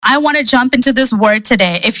I want to jump into this word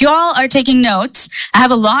today. If you all are taking notes, I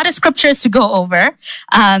have a lot of scriptures to go over.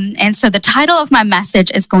 And so the title of my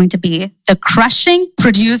message is going to be The Crushing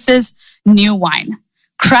Produces New Wine.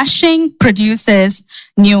 Crushing produces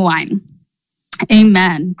new wine.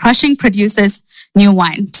 Amen. Crushing produces new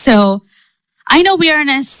wine. So I know we are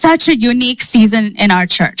in such a unique season in our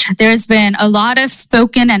church. There's been a lot of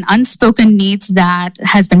spoken and unspoken needs that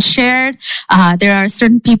has been shared. There are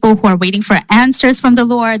certain people who are waiting for answers from the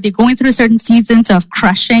Lord. They're going through certain seasons of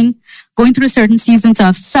crushing, going through certain seasons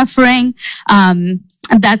of suffering.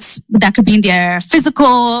 That could be in their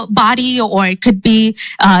physical body, or it could be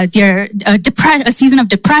a season of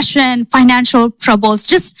depression, financial troubles,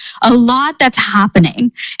 just a lot that's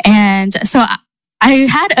happening. And so I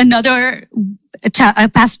had another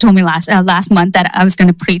pastor told me last month that I was going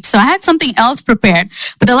to preach. So I had something else prepared.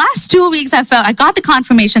 But the last 2 weeks, I got the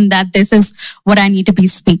confirmation that this is what I need to be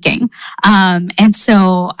speaking. And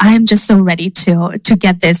so I'm just so ready to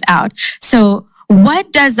get this out. So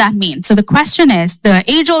what does that mean? So the question is, the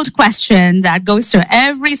age-old question that goes to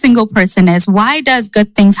every single person is, why does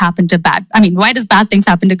good things happen to why does bad things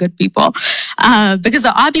happen to good people? Because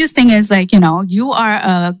the obvious thing is you are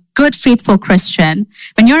a good, faithful Christian.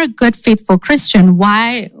 When you're a good, faithful Christian,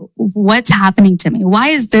 what's happening to me? Why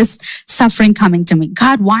is this suffering coming to me?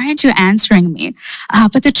 God, why aren't you answering me?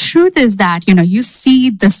 But the truth is that, you see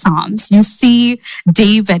the Psalms, you see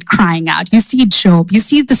David crying out, you see Job, you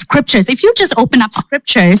see the scriptures. If you just open up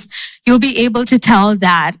scriptures, you'll be able to tell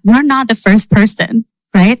that you're not the first person,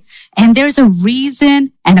 right? And there's a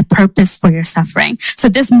reason and a purpose for your suffering. So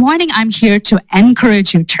this morning, I'm here to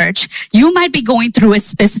encourage you, church. You might be going through a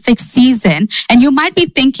specific season, and you might be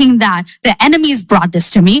thinking that the enemy has brought this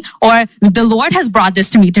to me, or the Lord has brought this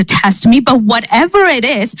to me to test me. But whatever it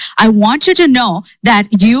is, I want you to know that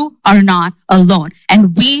you are not alone,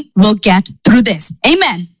 and we will get through this.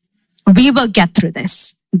 Amen. We will get through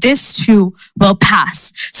this. This too will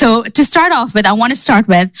pass. So to start off with, I want to start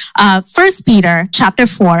with 1 Peter chapter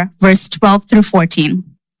 4, verse 12 through 14.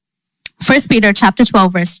 1 Peter chapter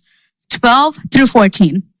 12, verse 12 through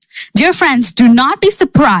 14. Dear friends, do not be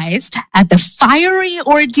surprised at the fiery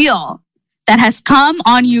ordeal that has come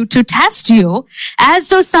on you to test you, as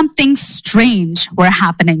though something strange were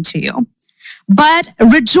happening to you. But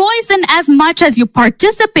rejoice in as much as you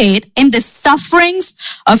participate in the sufferings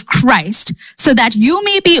of Christ, so that you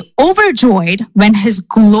may be overjoyed when his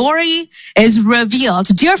glory is revealed.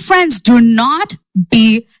 Dear friends, do not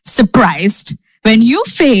be surprised when you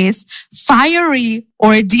face fiery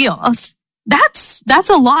ordeals. That's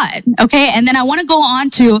a lot, okay? And then I want to go on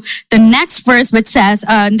to the next verse, which says,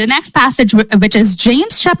 the next passage, which is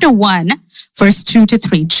James chapter 1, verse 2 to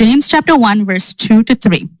 3. James chapter 1, verse 2 to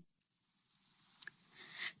 3.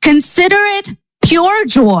 Consider it pure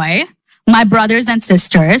joy, my brothers and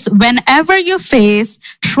sisters, whenever you face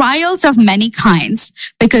trials of many kinds,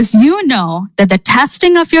 because you know that the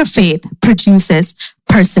testing of your faith produces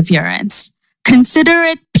perseverance. Consider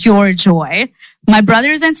it pure joy, my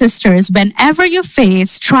brothers and sisters, whenever you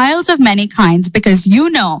face trials of many kinds, because you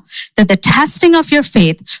know that the testing of your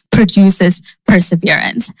faith produces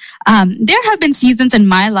perseverance. There have been seasons in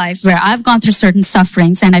my life where I've gone through certain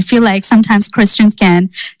sufferings, and I feel like sometimes Christians can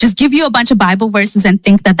just give you a bunch of Bible verses and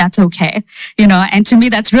think that that's okay, and to me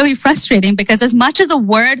that's really frustrating, because as much as the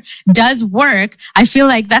word does work, I feel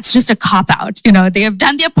like that's just a cop-out. They have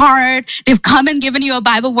done their part, they've come and given you a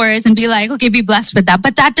Bible verse and be like, okay, be blessed with that,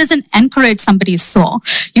 but that doesn't encourage somebody's soul.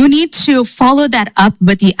 You need to follow that up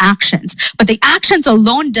with the actions, but the actions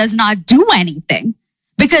alone does not do anything.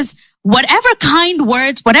 Because whatever kind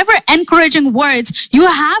words, whatever encouraging words you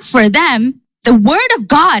have for them, the word of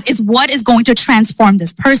God is what is going to transform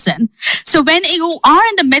this person. So when you are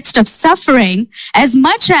in the midst of suffering, as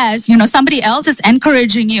much as, somebody else is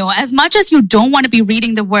encouraging you, as much as you don't want to be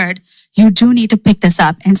reading the word, you do need to pick this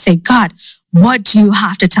up and say, God, what do you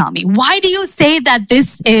have to tell me? Why do you say that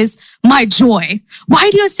this is my joy? Why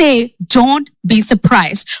do you say, don't be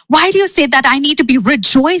surprised? Why do you say that I need to be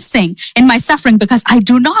rejoicing in my suffering? Because I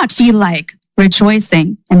do not feel like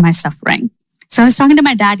rejoicing in my suffering. So I was talking to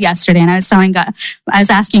my dad yesterday, and I was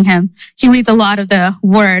asking him, he reads a lot of the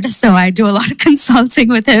word, so I do a lot of consulting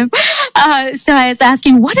with him. So I was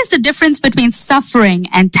asking, what is the difference between suffering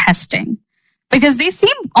and testing? Because they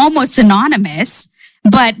seem almost synonymous,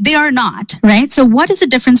 but they are not, right? So what is the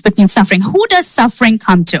difference between suffering? Who does suffering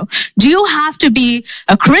come to? Do you have to be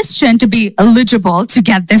a Christian to be eligible to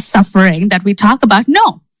get this suffering that we talk about?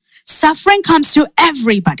 No. Suffering comes to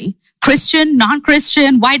everybody, Christian,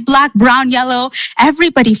 non-Christian, white, black, brown, yellow.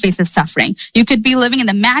 Everybody faces suffering. You could be living in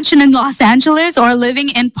the mansion in Los Angeles or living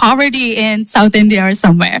in poverty in South India or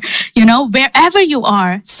somewhere. You know, wherever you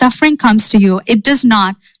are, suffering comes to you. It does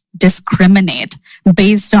not discriminate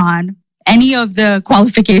based on any of the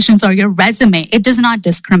qualifications or your resume. It does not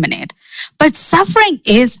discriminate. But suffering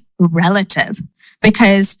is relative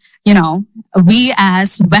because, you know, we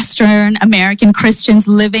as Western American Christians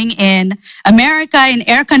living in America in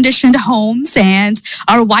air-conditioned homes and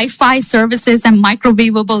our Wi-Fi services and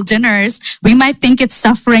microwavable dinners, we might think it's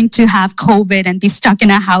suffering to have COVID and be stuck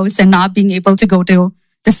in a house and not being able to go to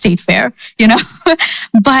the state fair, you know.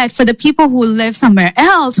 But for the people who live somewhere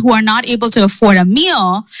else who are not able to afford a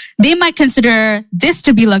meal, they might consider this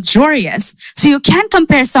to be luxurious. So you can't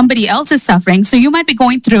compare somebody else's suffering. So you might be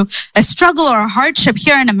going through a struggle or a hardship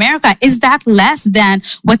here in America. Is that less than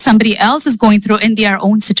what somebody else is going through in their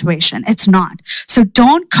own situation? It's not. So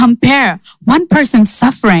don't compare one person's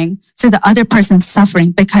suffering to the other person's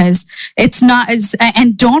suffering, because it's not,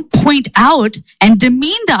 and don't point out and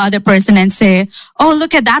demean the other person and say, oh,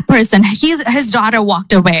 look at that person. His daughter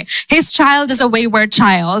walked away. His child is a wayward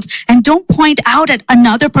child. And don't point out at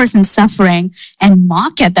another person's suffering and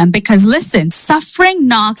mock at them, because listen, suffering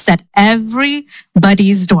knocks at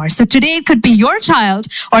everybody's door. So today it could be your child,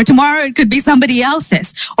 or tomorrow it could be somebody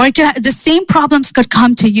else's, or the same problems could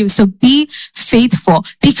come to you. So be faithful,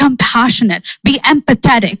 be compassionate, be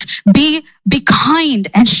empathetic, be kind,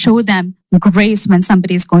 and show them grace when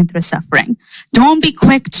somebody is going through suffering. Don't be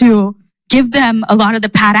quick to give them a lot of the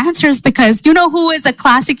pat answers, because you know who is a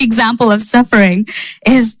classic example of suffering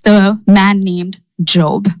is the man named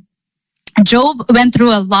Job. Job went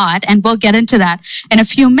through a lot, and we'll get into that in a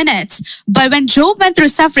few minutes. But when Job went through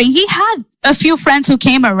suffering, he had a few friends who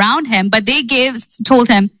came around him, but they told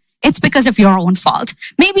him, it's because of your own fault.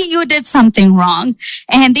 Maybe you did something wrong.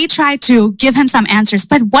 And they tried to give him some answers.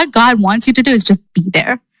 But what God wants you to do is just be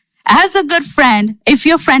there. As a good friend, if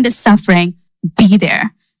your friend is suffering, be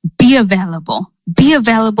there. Be available. Be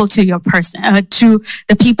available to your person, to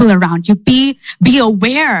the people around you. Be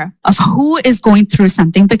aware of who is going through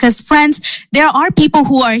something, because friends, there are people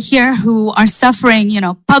who are here who are suffering, you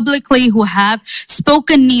know, publicly, who have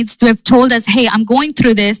spoken needs, who have told us, hey, I'm going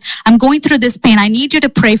through this. I'm going through this pain. I need you to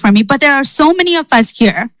pray for me. But there are so many of us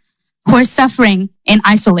here who are suffering in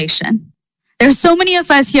isolation. There are so many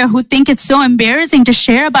of us here who think it's so embarrassing to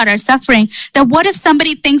share about our suffering that what if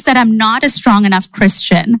somebody thinks that I'm not a strong enough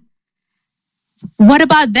Christian? What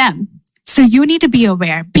about them? So you need to be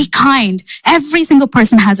aware, be kind. Every single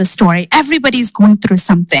person has a story. Everybody's going through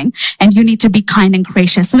something, and you need to be kind and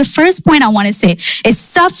gracious. So the first point I want to say is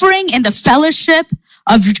suffering in the fellowship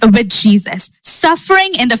with Jesus.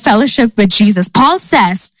 Suffering in the fellowship with Jesus. Paul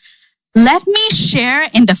says, let me share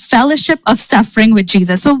in the fellowship of suffering with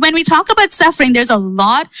Jesus. So when we talk about suffering, there's a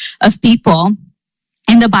lot of people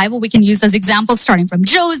in the Bible we can use as examples, starting from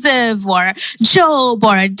Joseph or Job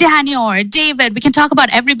or Daniel or David. We can talk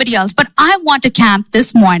about everybody else, but I want to camp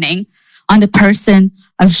this morning on the person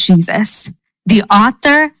of Jesus, the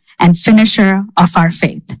author and finisher of our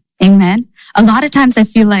faith. Amen. A lot of times I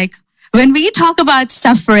feel like when we talk about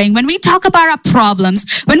suffering, when we talk about our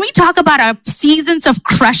problems, when we talk about our seasons of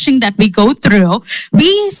crushing that we go through,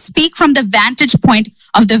 we speak from the vantage point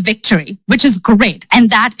of the victory, which is great. And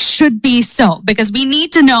that should be so, because we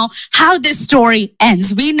need to know how this story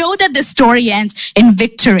ends. We know that the story ends in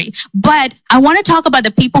victory, but I want to talk about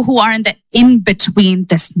the people who are in the in-between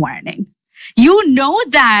this morning. You know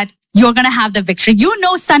that you're going to have the victory. You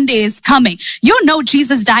know Sunday is coming. You know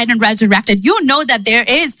Jesus died and resurrected. You know that there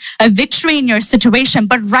is a victory in your situation.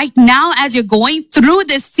 But right now, as you're going through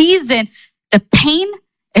this season, the pain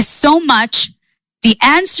is so much. The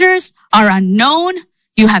answers are unknown.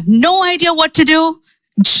 You have no idea what to do.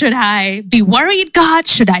 Should I be worried, God?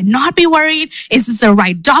 Should I not be worried? Is this the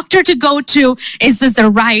right doctor to go to? Is this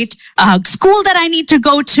the right school that I need to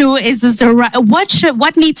go to? Is this the right,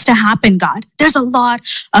 what needs to happen, God? There's a lot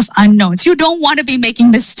of unknowns. You don't want to be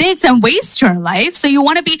making mistakes and waste your life. So you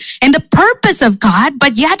want to be in the purpose of God,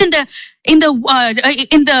 but yet in the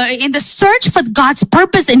search for God's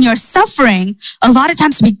purpose in your suffering, a lot of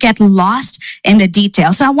times we get lost in the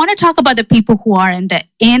details. So I want to talk about the people who are in the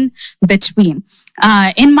in-between.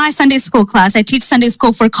 In my Sunday school class, I teach Sunday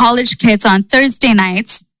school for college kids on Thursday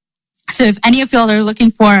nights. So if any of y'all are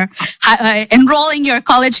looking for enrolling your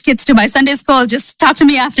college kids to my Sunday school, just talk to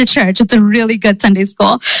me after church. It's a really good Sunday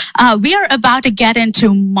school. We are about to get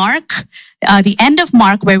into Mark, the end of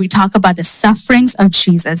Mark, where we talk about the sufferings of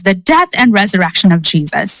Jesus, the death and resurrection of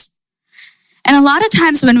Jesus. And a lot of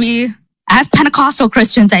times when we as Pentecostal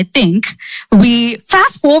Christians, I think, we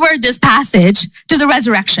fast forward this passage to the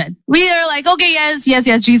resurrection. We are like, okay, yes,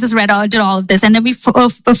 Jesus did all of this. And then we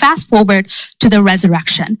fast forward to the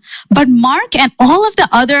resurrection. But Mark and all of the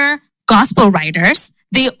other gospel writers,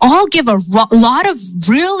 they all give a lot of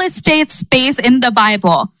real estate space in the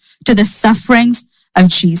Bible to the sufferings of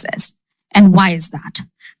Jesus. And why is that?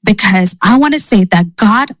 Because I want to say that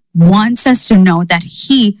God wants us to know that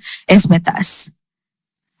he is with us.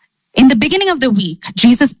 In the beginning of the week,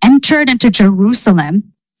 Jesus entered into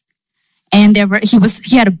Jerusalem, and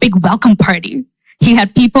he had a big welcome party. He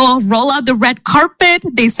had people roll out the red carpet.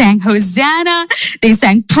 They sang Hosanna. They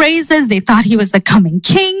sang praises. They thought he was the coming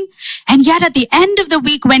king. And yet at the end of the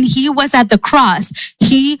week, when he was at the cross,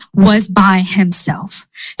 he was by himself.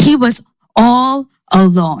 He was all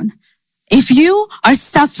alone. If you are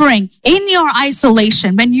suffering in your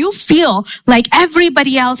isolation, when you feel like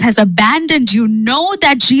everybody else has abandoned you, know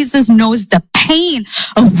that Jesus knows the pain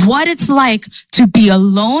of what it's like to be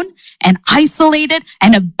alone and isolated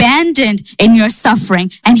and abandoned in your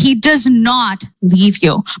suffering. And he does not leave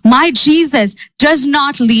you. My Jesus does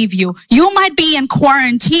not leave you. You might be in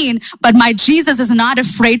quarantine, but my Jesus is not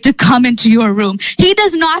afraid to come into your room. He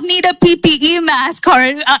does not need a PPE mask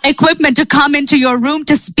or equipment to come into your room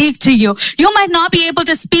to speak to you. You might not be able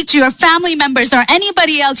to speak to your family members or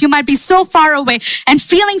anybody else. You might be so far away and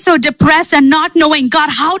feeling so depressed and not knowing, God,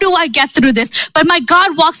 how do I get through this? But my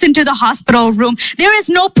God walks into the hospital room. There is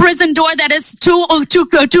no prison door that is too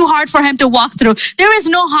hard for him to walk through. There is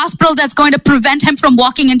no hospital that's going to prevent him from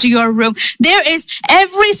walking into your room.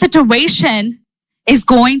 Every situation is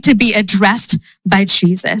going to be addressed by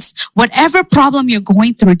Jesus. Whatever problem you're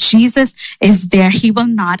going through, Jesus is there. He will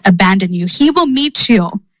not abandon you. He will meet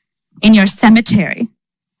you in your cemetery.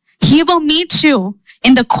 He will meet you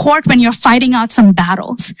in the court when you're fighting out some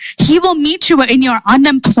battles. He will meet you in your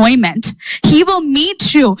unemployment. He will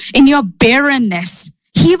meet you in your barrenness.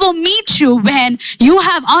 He will meet you when you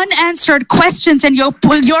have unanswered questions and you're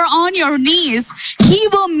on your knees. He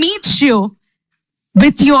will meet you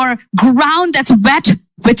with your ground that's wet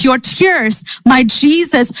with your tears. My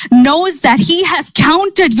Jesus knows that he has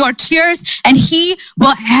counted your tears and he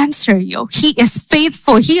will answer you. He is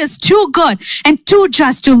faithful. He is too good and too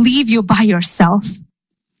just to leave you by yourself.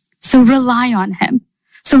 So rely on him.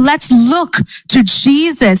 So let's look to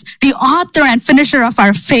Jesus, the author and finisher of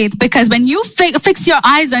our faith, because when you fix your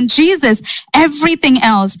eyes on Jesus, everything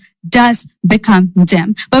else does become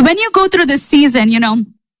dim. But when you go through this season,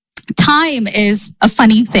 time is a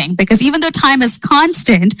funny thing, because even though time is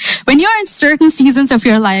constant, when you're in certain seasons of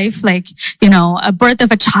your life, like, a birth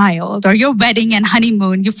of a child or your wedding and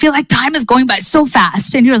honeymoon, you feel like time is going by so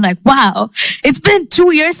fast and you're like, wow, it's been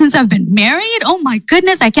 2 years since I've been married. Oh my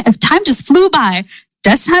goodness, time just flew by.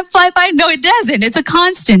 Does time fly by? No, it doesn't. It's a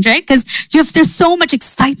constant, right? Because there's so much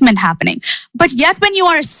excitement happening. But yet when you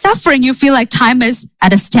are suffering, you feel like time is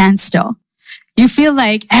at a standstill. You feel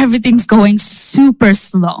like everything's going super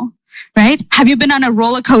slow, right? Have you been on a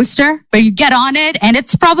roller coaster where you get on it and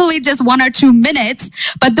it's probably just 1 or 2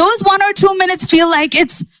 minutes, but those 1 or 2 minutes feel like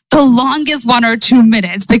it's the longest 1 or 2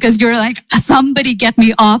 minutes because you're like, somebody get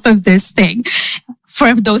me off of this thing.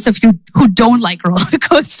 For those of you who don't like roller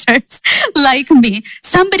coasters, like me,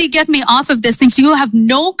 somebody get me off of this thing. So you have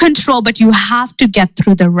no control, but you have to get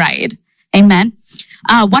through the ride. Amen.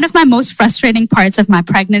 One of my most frustrating parts of my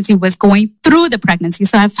pregnancy was going through the pregnancy.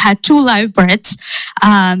 So I've had 2 live births.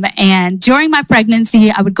 And during my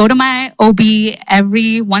pregnancy, I would go to my OB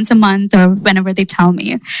once a month or whenever they tell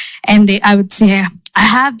me. And I would say, I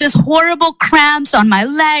have this horrible cramps on my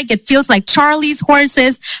leg. It feels like Charlie's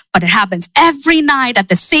horses, but it happens every night at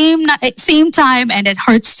the same time. And it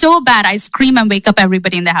hurts so bad. I scream and wake up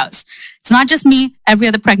everybody in the house. It's not just me. Every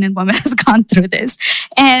other pregnant woman has gone through this.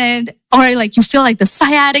 Or like you feel like the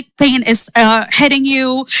sciatic pain is hitting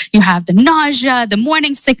you. You have the nausea, the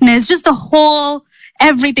morning sickness, just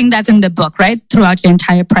everything that's in the book, right? Throughout your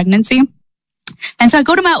entire pregnancy. And so I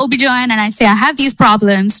go to my OB/GYN and I say, I have these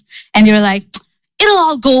problems. And they're like, it'll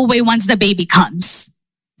all go away once the baby comes.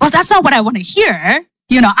 Well, that's not what I want to hear.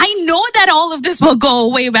 I know that all of this will go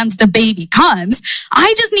away once the baby comes.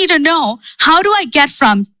 I just need to know, how do I get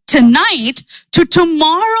from tonight to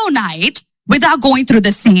tomorrow night without going through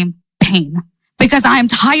the same pain? Because I'm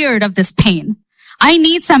tired of this pain. I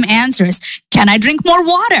need some answers. Can I drink more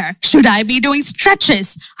water? Should I be doing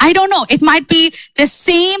stretches? I don't know. It might be the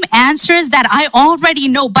same answers that I already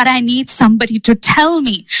know, but I need somebody to tell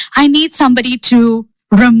me. I need somebody to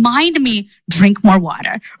remind me, drink more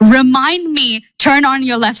water. Remind me, turn on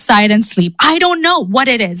your left side and sleep. I don't know what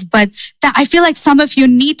it is, but I feel like some of you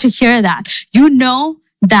need to hear that. You know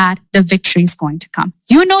that the victory is going to come.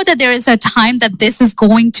 You know that there is a time that this is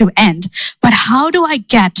going to end. But how do I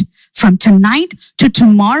get from tonight to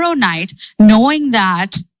tomorrow night knowing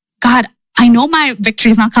that, God, I know my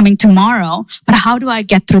victory is not coming tomorrow, but how do I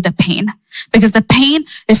get through the pain? Because the pain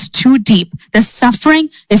is too deep. The suffering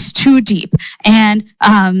is too deep. And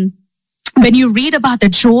when you read about the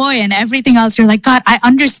joy and everything else, you're like, God, I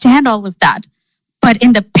understand all of that. But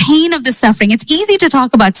in the pain of the suffering, it's easy to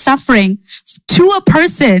talk about suffering to a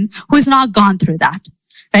person who's not gone through that.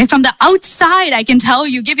 Right? From the outside, I can tell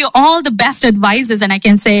you, give you all the best advices, and I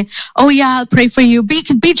can say, oh yeah, I'll pray for you.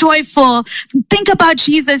 Be joyful. Think about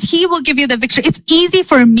Jesus. He will give you the victory. It's easy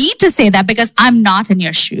for me to say that because I'm not in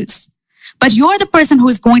your shoes. But you're the person who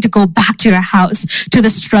is going to go back to your house, to the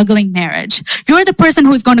struggling marriage. You're the person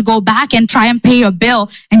who's going to go back and try and pay your bill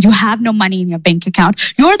and you have no money in your bank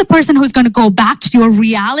account. You're the person who's going to go back to your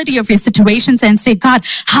reality of your situations and say, God,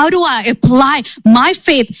 how do I apply my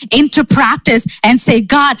faith into practice and say,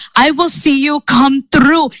 God, I will see you come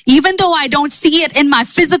through. Even though I don't see it in my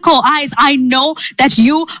physical eyes, I know that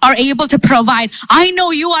you are able to provide. I know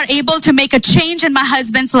you are able to make a change in my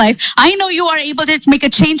husband's life. I know you are able to make a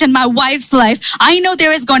change in my wife's life. I know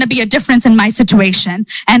there is going to be a difference in my situation.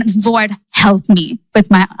 And Lord, help me with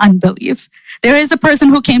my unbelief. There is a person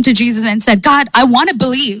who came to Jesus and said, God, I want to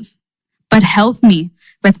believe, but help me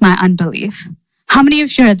with my unbelief. How many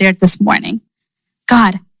of you are there this morning?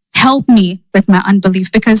 God, help me with my unbelief,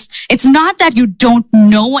 because it's not that you don't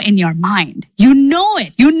know in your mind. You know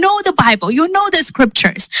it. You know the Bible. You know the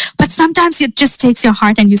scriptures. But sometimes it just takes your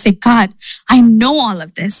heart and you say, God, I know all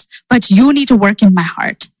of this, but you need to work in my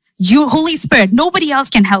heart. You, Holy Spirit, nobody else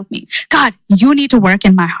can help me. God, you need to work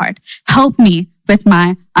in my heart. Help me with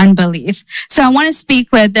my unbelief. So I want to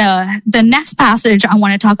speak with the next passage I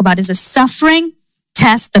want to talk about is a suffering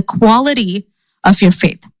tests the quality of your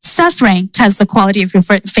faith. Suffering tests the quality of your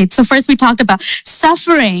faith. So first we talked about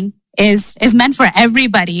suffering is meant for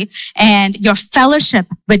everybody and your fellowship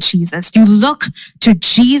with Jesus. You look to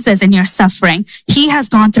Jesus in your suffering. He has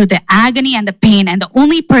gone through the agony and the pain, and the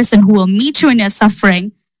only person who will meet you in your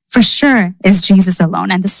suffering for sure is Jesus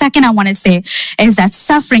alone. And the second I want to say is that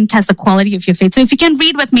suffering tests the quality of your faith. So if you can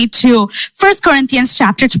read with me to 1 Corinthians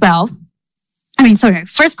chapter 3, verse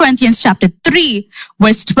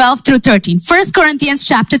 12 through 13. 1 Corinthians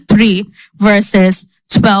chapter 3, verses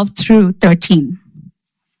 12 through 13.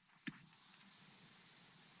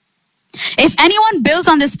 If anyone builds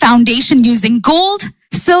on this foundation using gold,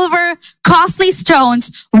 silver, costly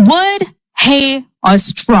stones, wood, hay, or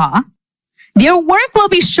straw, their work will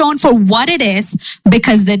be shown for what it is,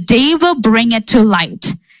 because the day will bring it to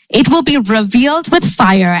light. It will be revealed with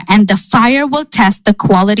fire, and the fire will test the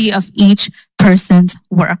quality of each person's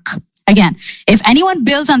work. Again, if anyone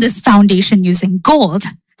builds on this foundation using gold,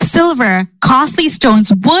 silver, costly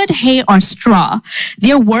stones, wood, hay, or straw,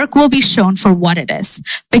 their work will be shown for what it is,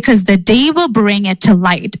 because the day will bring it to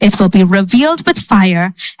light. It will be revealed with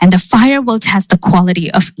fire, and the fire will test the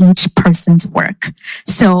quality of each person's work.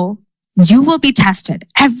 So you will be tested.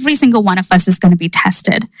 Every single one of us is going to be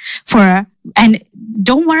tested and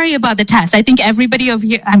don't worry about the test. I think everybody over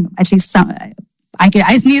here, at least some, I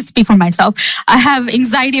need to speak for myself. I have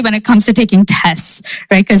anxiety when it comes to taking tests,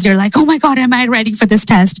 right? Because you're like, oh my God, am I ready for this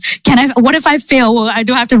test? What if I fail? Well, I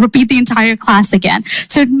do have to repeat the entire class again.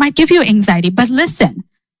 So it might give you anxiety, but listen,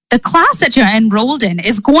 the class that you're enrolled in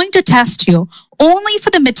is going to test you only for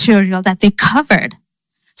the material that they covered.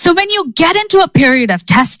 So when you get into a period of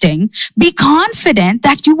testing, be confident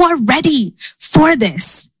that you are ready for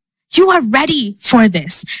this. You are ready for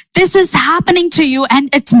this. This is happening to you, and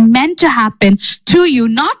it's meant to happen to you,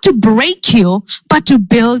 not to break you, but to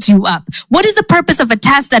build you up. What is the purpose of a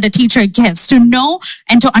test that a teacher gives? To know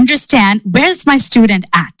and to understand, where's my student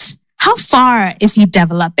at? How far is he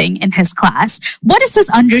developing in his class? What is his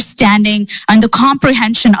understanding and the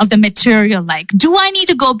comprehension of the material like? Do I need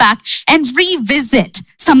to go back and revisit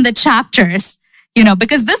some of the chapters?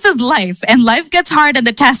 Because this is life, and life gets hard and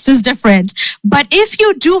the test is different. But if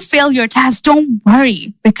you do fail your test, don't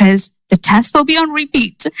worry, because the test will be on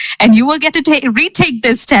repeat and you will get to retake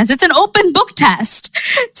this test. It's an open book test.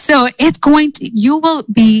 So you will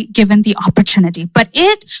be given the opportunity. But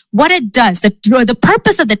what it does, the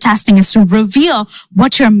purpose of the testing is to reveal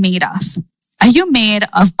what you're made of. Are you made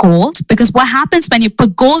of gold? Because what happens when you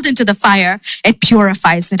put gold into the fire, it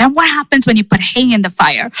purifies it. And what happens when you put hay in the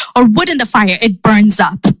fire or wood in the fire? It burns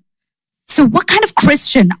up. So what kind of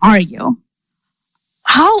Christian are you?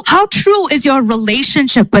 How true is your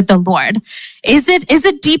relationship with the Lord? Is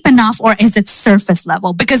it deep enough, or is it surface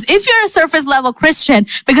level? Because if you're a surface level Christian,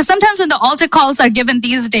 because sometimes when the altar calls are given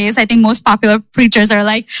these days, I think most popular preachers are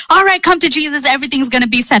like, all right, come to Jesus. Everything's going to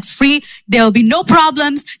be set free. There will be no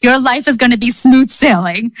problems. Your life is going to be smooth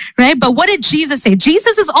sailing, right? But what did Jesus say?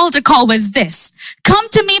 Jesus's altar call was this: come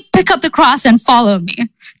to me, pick up the cross and follow me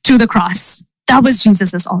to the cross. That was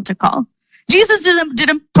Jesus's altar call. Jesus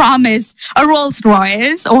didn't promise a Rolls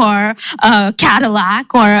Royce or a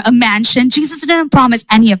Cadillac or a mansion. Jesus didn't promise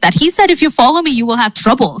any of that. He said, if you follow me, you will have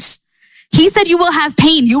troubles. He said, you will have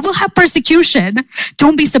pain. You will have persecution.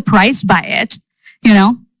 Don't be surprised by it, you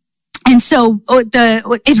know? And so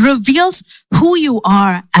it reveals who you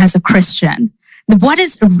are as a Christian. What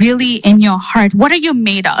is really in your heart? What are you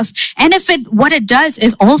made of? And what it does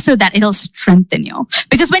is also that it'll strengthen you.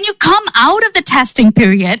 Because when you come out of the testing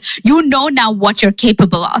period, you know now what you're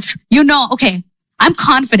capable of. You know, okay, I'm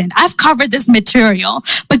confident. I've covered this material.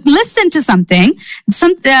 But listen to something,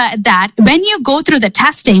 that when you go through the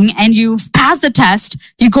testing and you've passed the test,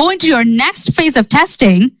 you go into your next phase of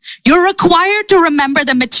testing, you're required to remember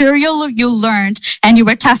the material you learned and you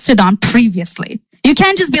were tested on previously. You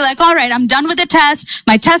can't just be like, all right, I'm done with the test.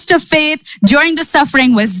 My test of faith during the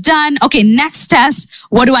suffering was done. Okay, next test.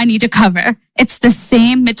 What do I need to cover? It's the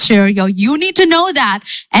same material. You need to know that.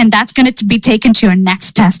 And that's going to be taken to your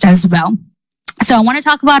next test as well. So I want to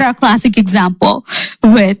talk about our classic example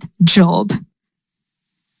with Job.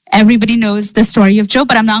 Everybody knows the story of Job,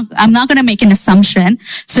 but I'm not going to make an assumption.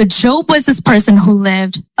 So Job was this person who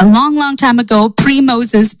lived a long, long time ago,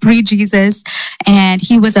 pre-Moses, pre-Jesus, and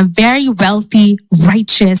he was a very wealthy,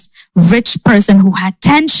 righteous, rich person who had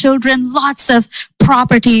 10 children, lots of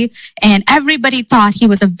property, and everybody thought he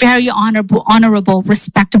was a very honorable,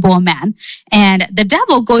 respectable man. And the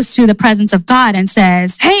devil goes to the presence of God and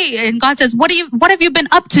says, hey, and God says, what have you been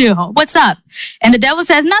up to? What's up? And the devil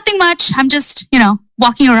says, nothing much. I'm just,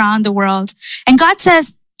 walking around the world. And God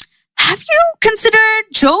says, have you considered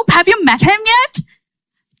Job? Have you met him yet?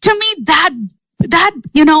 To me, that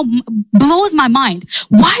blows my mind.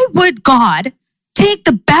 Why would God take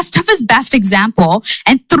the best of his best example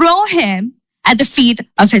and throw him at the feet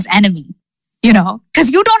of his enemy?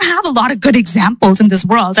 Because you don't have a lot of good examples in this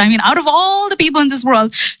world. I mean, out of all the people in this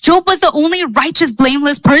world, Job was the only righteous,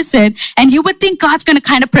 blameless person. And you would think God's going to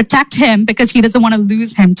kind of protect him because he doesn't want to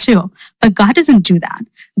lose him too. But God doesn't do that.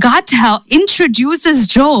 God introduces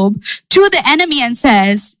Job to the enemy and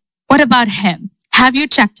says, what about him? Have you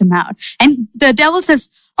checked him out? And the devil says,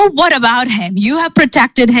 oh, what about him? You have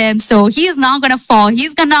protected him, so he is not going to fall.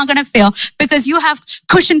 He's not going to fail because you have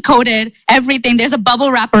cushion-coated everything. There's a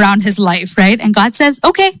bubble wrap around his life, right? And God says,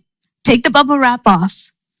 okay, take the bubble wrap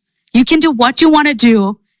off. You can do what you want to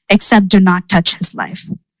do, except do not touch his life.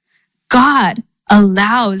 God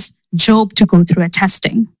allows Job to go through a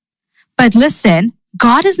testing. But listen,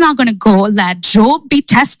 God is not going to let Job be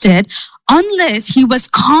tested unless he was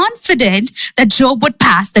confident that Job would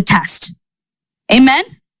pass the test. Amen?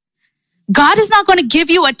 God is not going to give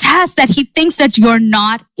you a test that he thinks that you're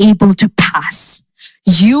not able to pass.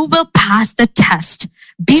 You will pass the test.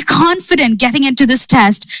 Be confident getting into this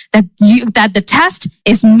test that the test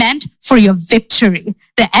is meant for your victory.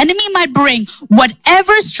 The enemy might bring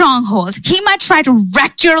whatever strongholds. He might try to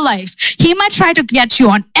wreck your life. He might try to get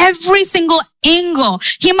you on every single angle.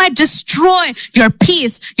 He might destroy your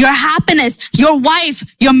peace, your happiness, your wife,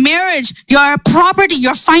 your marriage, your property,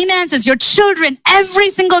 your finances, your children. Every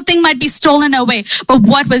single thing might be stolen away. But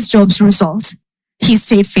what was Job's result? He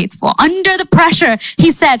stayed faithful. Under the pressure,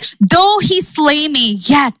 he said, though he slay me,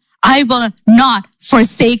 yet I will not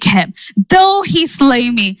forsake him. Though he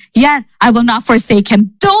slay me, yet I will not forsake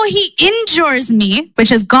him. Though he injures me,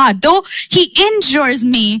 which is God, though he injures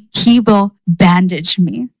me, he will bandage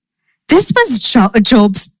me. This was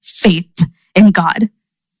Job's faith in God.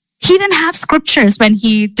 He didn't have scriptures when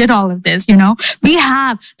he did all of this, We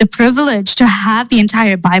have the privilege to have the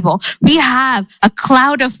entire Bible. We have a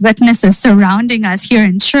cloud of witnesses surrounding us here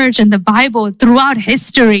in church and the Bible throughout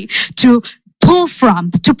history to pull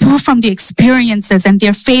from the experiences and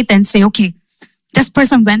their faith and say, okay, this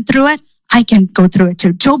person went through it. I can go through it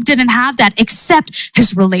too. Job didn't have that except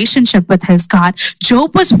his relationship with his God.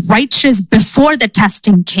 Job was righteous before the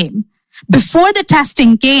testing came. Before the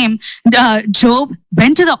testing came, Job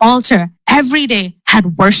went to the altar every day,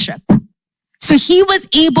 had worship. So he was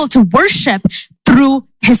able to worship through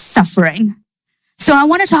his suffering. So I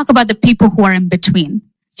want to talk about the people who are in between.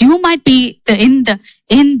 You might be in the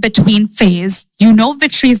in-between phase.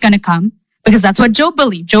 Victory is going to come because that's what Job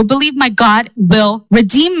believed. Job believed my God will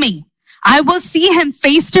redeem me. I will see him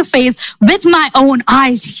face to face with my own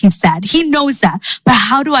eyes, he said. He knows that. But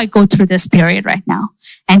how do I go through this period right now?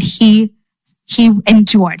 And he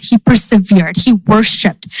endured, he persevered, he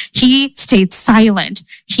worshiped, he stayed silent.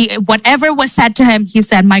 Whatever was said to him, he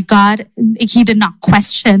said, my God, he did not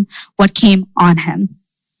question what came on him.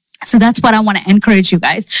 So that's what I want to encourage you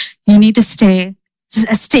guys. You need to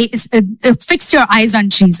fix your eyes on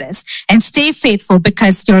Jesus and stay faithful,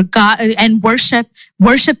 because your God, and worship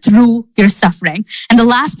through your suffering. And the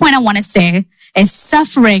last point I want to say is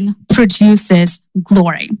suffering produces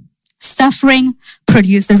glory. Suffering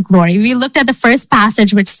produces glory. We looked at the first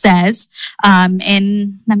passage, which says, let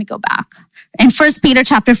me go back. In 1 Peter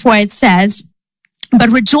chapter 4, it says, but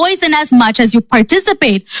rejoice in as much as you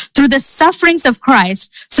participate through the sufferings of Christ,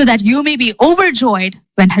 so that you may be overjoyed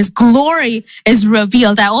when his glory is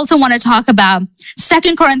revealed. I also want to talk about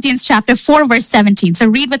 2 Corinthians chapter 4, verse 17. So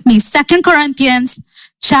read with me, 2 Corinthians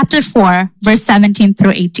chapter 4, verse 17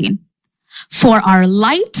 through 18. For our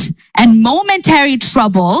light and momentary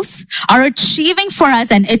troubles are achieving for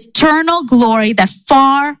us an eternal glory that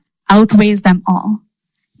far outweighs them all.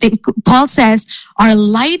 Paul says, our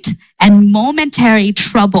light and momentary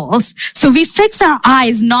troubles. So we fix our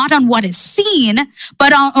eyes not on what is seen,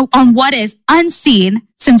 but on what is unseen,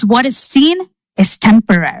 since what is seen is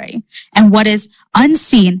temporary and what is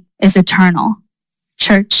unseen is eternal.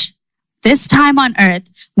 Church, this time on earth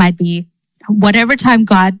might be whatever time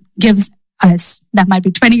God gives us. That might be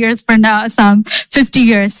 20 years from now, some 50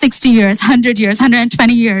 years, 60 years, 100 years,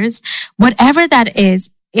 120 years. Whatever that is,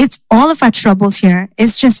 it's all of our troubles here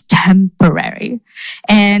is just temporary.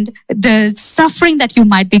 And the suffering that you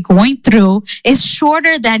might be going through is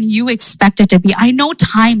shorter than you expect it to be. I know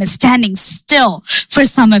time is standing still for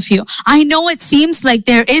some of you. I know it seems like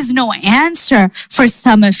there is no answer for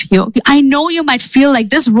some of you. I know you might feel like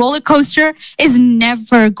this roller coaster is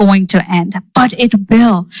never going to end, but it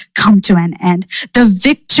will come to an end. The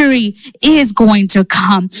victory is going to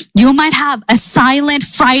come. You might have a silent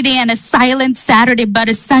Friday and a silent Saturday, but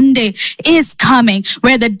a Sunday is coming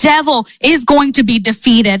where the devil is going to be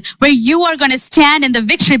defeated, where you are going to stand in the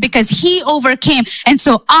victory because he overcame, and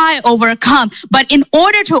so I overcome. But in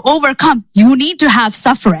order to overcome, you need to have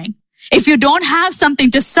suffering. If you don't have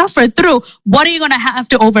something to suffer through, what are you going to have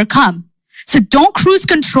to overcome? So don't cruise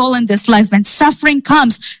control in this life. When suffering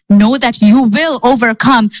comes, know that you will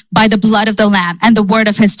overcome by the blood of the Lamb and the word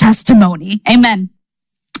of his testimony. Amen.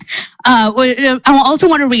 I also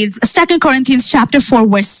want to read 2 Corinthians chapter 4,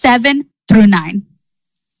 verse 7 through 9.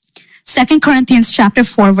 2 Corinthians chapter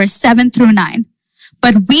 4, verse 7 through 9.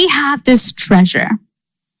 But we have this treasure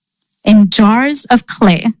in jars of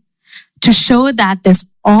clay to show that this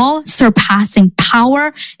all surpassing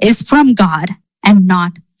power is from God and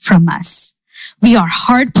not from us. We are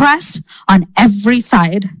hard pressed on every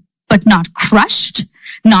side, but not crushed,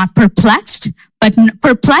 not perplexed,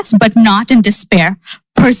 but not in despair,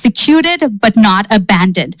 persecuted, but not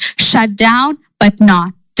abandoned, shut down, but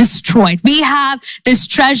not destroyed. We have this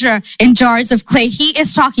treasure in jars of clay. He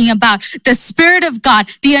is talking about the Spirit of God,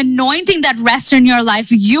 the anointing that rests in your life.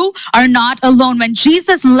 You are not alone. When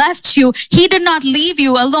Jesus left you, he did not leave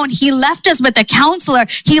you alone. He left us with a counselor.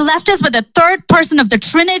 He left us with a third person of the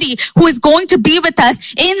Trinity who is going to be with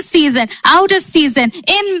us in season, out of season,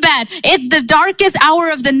 in bed, in the darkest hour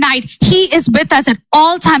of the night. He is with us at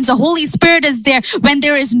all times. The Holy Spirit is there. When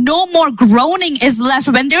there is no more groaning is left,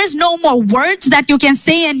 when there is no more words that you can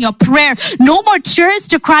say in your prayer, no more tears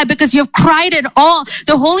to cry because you've cried it all,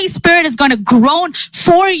 the Holy Spirit is going to groan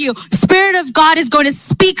for you. Spirit of God is going to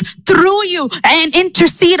speak through you and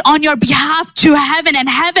intercede on your behalf to heaven, and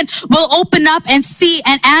heaven will open up and see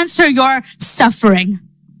and answer your suffering.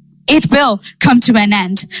 It will come to an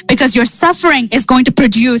end because your suffering is going to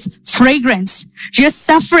produce fragrance. Your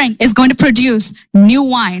suffering is going to produce new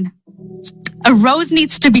wine. A rose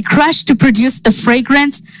needs to be crushed to produce the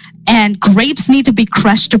fragrance, and grapes need to be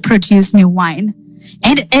crushed to produce new wine.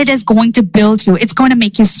 And it is going to build you. It's going to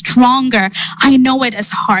make you stronger. I know it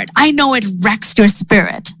is hard. I know it wrecks your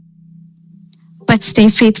spirit. But stay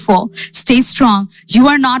faithful. Stay strong. You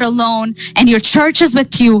are not alone, and your church is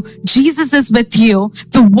with you. Jesus is with you.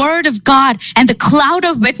 The word of God and the cloud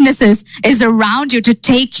of witnesses is around you to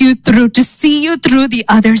take you through, to see you through the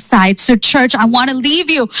other side. So church, I want to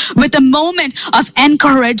leave you with a moment of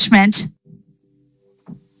encouragement.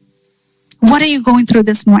 What are you going through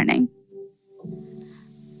this morning?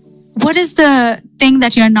 What is the thing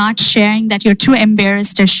that you're not sharing, that you're too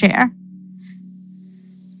embarrassed to share?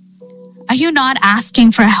 Are you not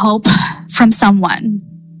asking for help from someone?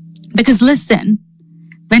 Because listen,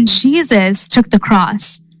 when Jesus took the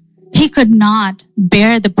cross, he could not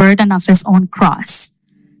bear the burden of his own cross.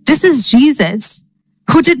 This is Jesus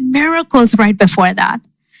who did miracles right before that.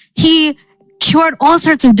 He cured all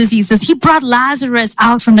sorts of diseases. He brought Lazarus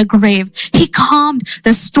out from the grave. He calmed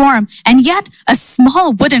the storm. And yet a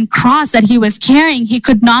small wooden cross that he was carrying, he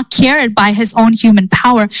could not carry it by his own human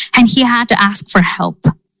power. And he had to ask for help.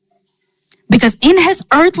 Because in his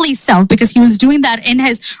earthly self, because he was doing that in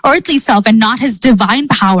his earthly self and not his divine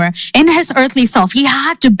power, in his earthly self, he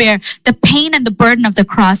had to bear the pain and the burden of the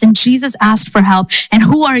cross. And Jesus asked for help. And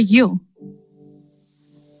who are you?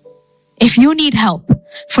 If you need help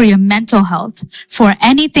for your mental health, for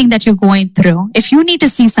anything that you're going through, if you need to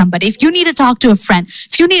see somebody, if you need to talk to a friend,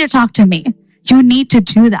 if you need to talk to me, you need to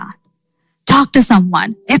do that. Talk to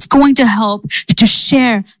someone. It's going to help to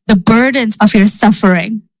share the burdens of your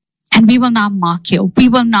suffering. And we will not mock you. We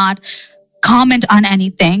will not comment on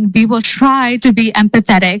anything. We will try to be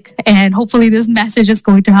empathetic. And hopefully this message is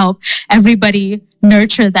going to help everybody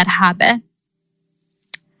nurture that habit.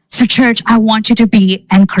 So church, I want you to be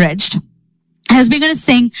encouraged. As we're going to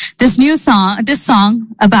sing this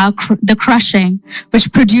song about the crushing,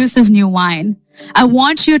 which produces new wine, I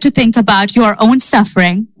want you to think about your own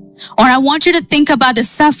suffering, or I want you to think about the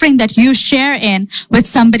suffering that you share in with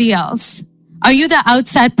somebody else. Are you the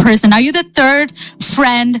outside person? Are you the third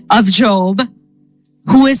friend of Job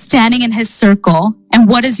who is standing in his circle? And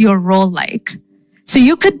what is your role like? So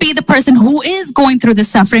you could be the person who is going through the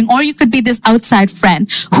suffering, or you could be this outside friend.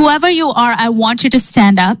 Whoever you are, I want you to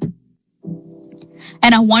stand up.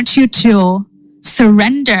 And I want you to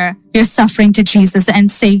surrender your suffering to Jesus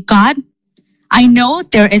and say, God, I know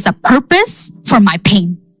there is a purpose for my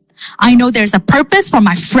pain. I know there's a purpose for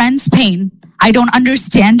my friend's pain. I don't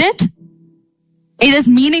understand it. It is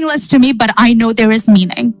meaningless to me, but I know there is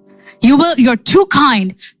meaning. You're too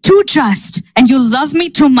kind, too just, and you love me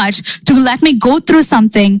too much to let me go through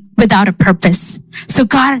something without a purpose. So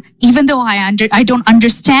God, even though I don't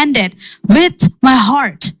understand it with my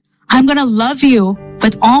heart, I'm going to love you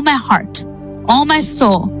with all my heart, all my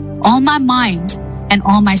soul, all my mind, and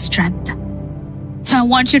all my strength. So I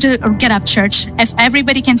want you to get up, church. If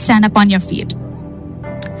everybody can stand up on your feet.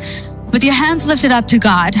 With your hands lifted up to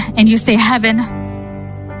God, and you say, Heaven,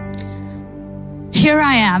 here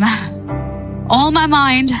I am. All my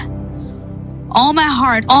mind, all my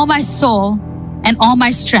heart, all my soul, and all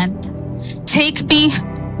my strength. Take me,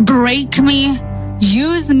 break me,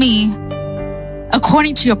 use me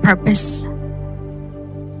according to your purpose.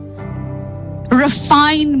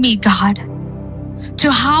 Refine me, God,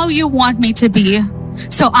 to how you want me to be,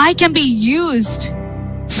 so I can be used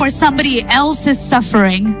for somebody else's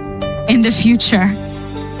suffering in the future.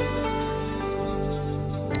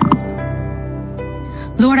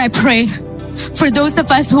 Lord, I pray for those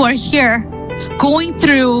of us who are here going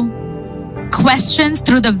through questions,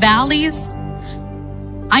 through the valleys.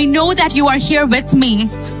 I know that you are here with me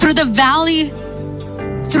through the valley.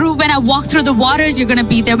 Through when I walk through the waters, you're going to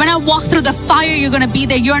be there. When I walk through the fire, you're going to be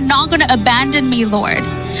there. You're not going to abandon me, Lord.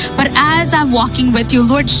 But as I'm walking with you,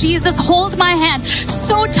 Lord Jesus, hold my hand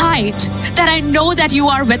so tight that I know that you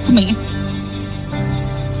are with me.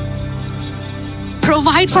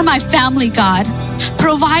 Provide for my family, God.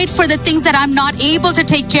 Provide for the things that I'm not able to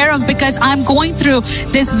take care of because I'm going through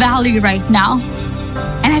this valley right now.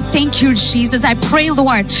 And I thank you, Jesus. I pray,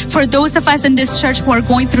 Lord, for those of us in this church who are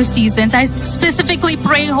going through seasons. I specifically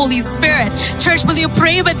pray, Holy Spirit. Church, will you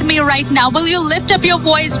pray with me right now? Will you lift up your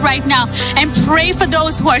voice right now and pray for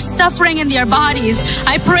those who are suffering in their bodies?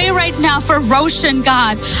 I pray right now for Roshan,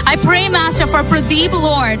 God. I pray, Master, for Pradeep,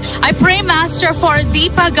 Lord. I pray, Master, for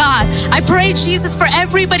Deepa, God. I pray, Jesus, for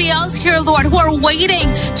everybody else here, Lord, who are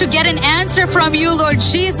waiting to get an answer from you, Lord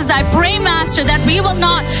Jesus. I pray, Master, that we will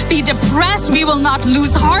not be depressed. We will not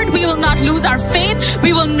lose heart. We will not lose our faith.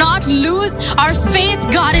 We will not lose our faith,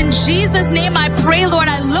 God. In Jesus' name, I pray,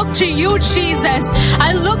 Lord, I look to you, Jesus.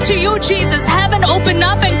 I look to you, Jesus. Heaven, open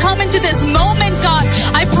up and come into this moment, God.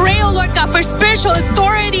 I pray, oh Lord God, for spiritual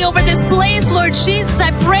authority over this place, Lord Jesus.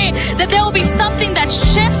 I pray that there will be something that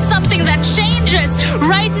shifts, something that changes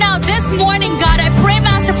right now, this morning, God. I pray,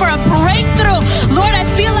 Master, for a breakthrough. Lord, I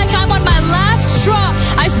feel like I'm on my last straw.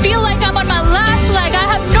 I feel like I'm on my last leg. I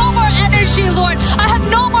have no more energy, Lord. I have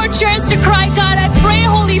no more tears to cry, God. I pray,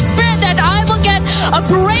 Holy Spirit, that I will get a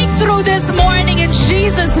breakthrough this morning in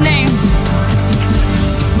Jesus' name.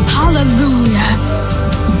 Hallelujah.